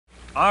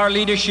our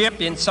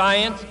leadership in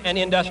science and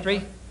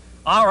industry,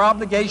 our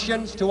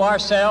obligations to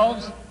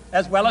ourselves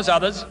as well as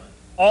others,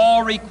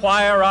 all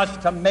require us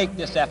to make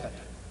this effort,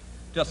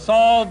 to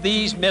solve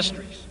these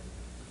mysteries,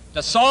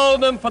 to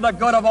solve them for the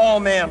good of all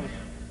men.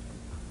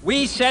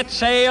 We set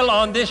sail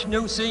on this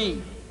new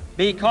sea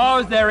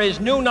because there is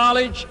new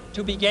knowledge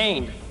to be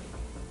gained.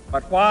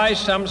 But why,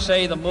 some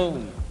say, the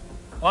moon?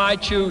 Why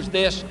choose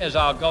this as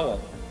our goal?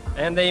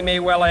 And they may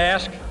well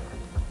ask,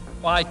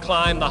 why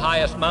climb the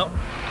highest mountain?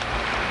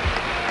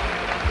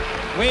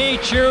 We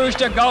choose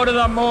to go to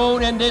the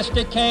moon in this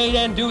decade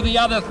and do the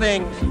other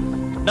things,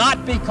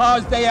 not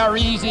because they are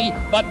easy,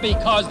 but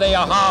because they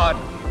are hard.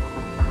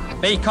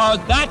 Because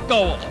that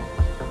goal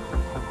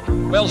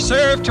will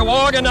serve to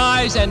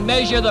organize and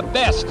measure the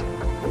best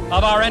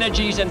of our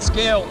energies and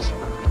skills.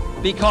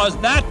 Because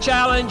that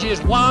challenge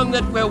is one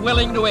that we're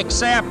willing to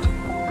accept,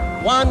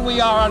 one we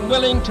are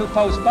unwilling to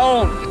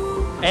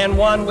postpone, and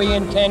one we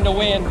intend to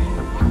win.